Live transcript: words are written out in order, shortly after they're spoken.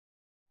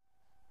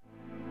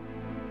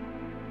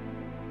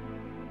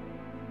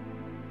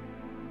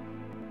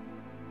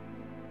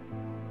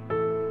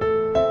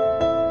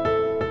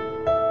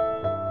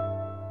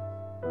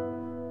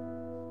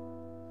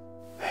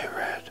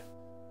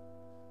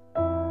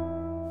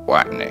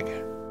What,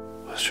 nigga?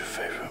 What's your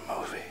favorite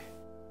movie?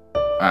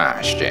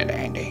 Ah, shit,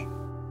 Andy.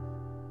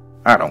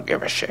 I don't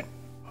give a shit.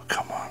 Well,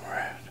 come on,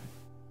 Red.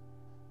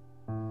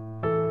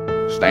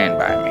 Stand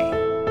by me.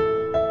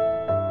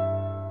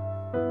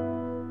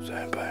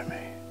 Stand by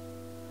Me.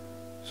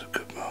 It's a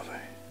good movie.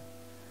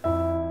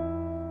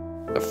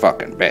 The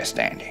fucking best,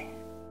 Andy.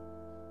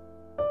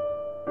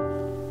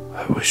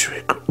 I wish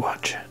we could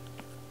watch it.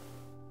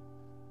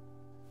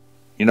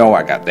 You know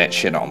I got that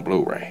shit on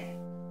Blu-ray.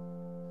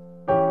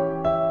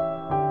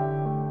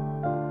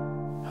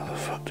 How the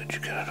fuck did you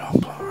get it on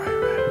Blu-ray,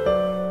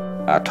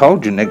 Red? I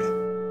told you,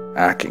 nigga.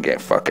 I can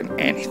get fucking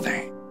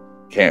anything.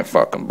 Can't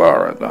fucking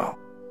borrow, though.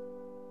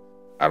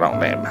 I don't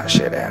lend my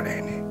shit out,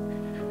 Andy.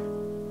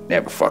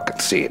 Never fucking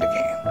see it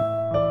again.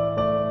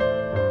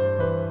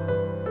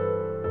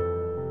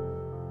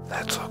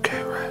 That's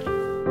okay, Red.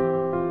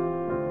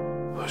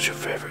 Who's your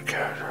favorite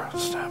character on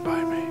Stand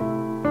By Me?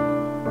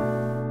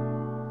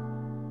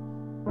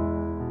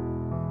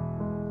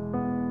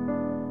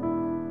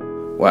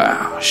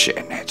 Wow,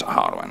 shit, that's a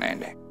hard one,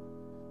 Andy.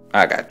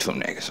 I got two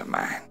niggas of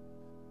mine.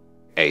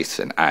 Ace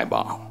and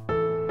Eyeball.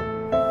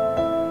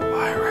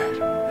 Why, Red?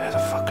 They're the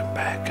fucking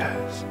bad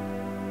guys.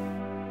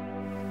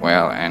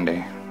 Well,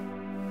 Andy,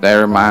 they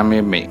remind me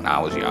of me when I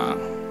was young.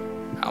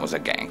 I was a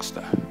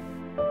gangster.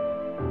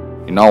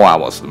 You know I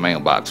was the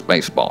mailbox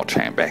baseball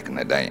champ back in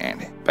the day,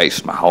 Andy.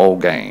 Based my whole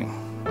game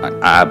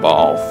on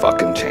Eyeball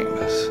fucking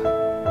Chambers.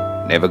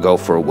 Never go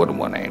for a wooden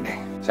one, Andy.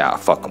 That's how I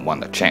fucking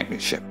won the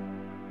championship.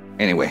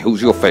 Anyway,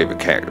 who's your favorite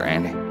character,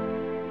 Andy?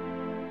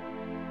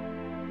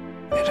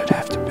 It'd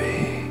have to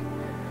be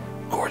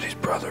Gordy's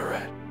brother,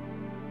 Red.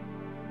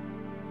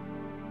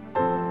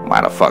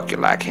 Why the fuck you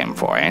like him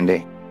for,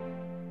 Andy?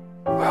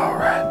 Well,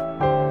 Red,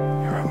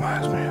 he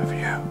reminds me of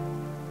you.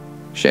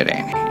 Shit,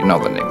 Andy, you know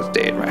the nigga's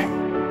dead, right?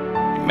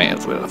 You may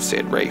as well have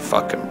said Ray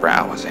fucking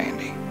Browers,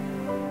 Andy.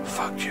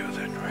 Fuck you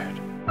then,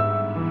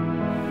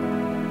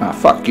 Red.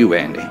 Fuck you,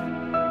 Andy.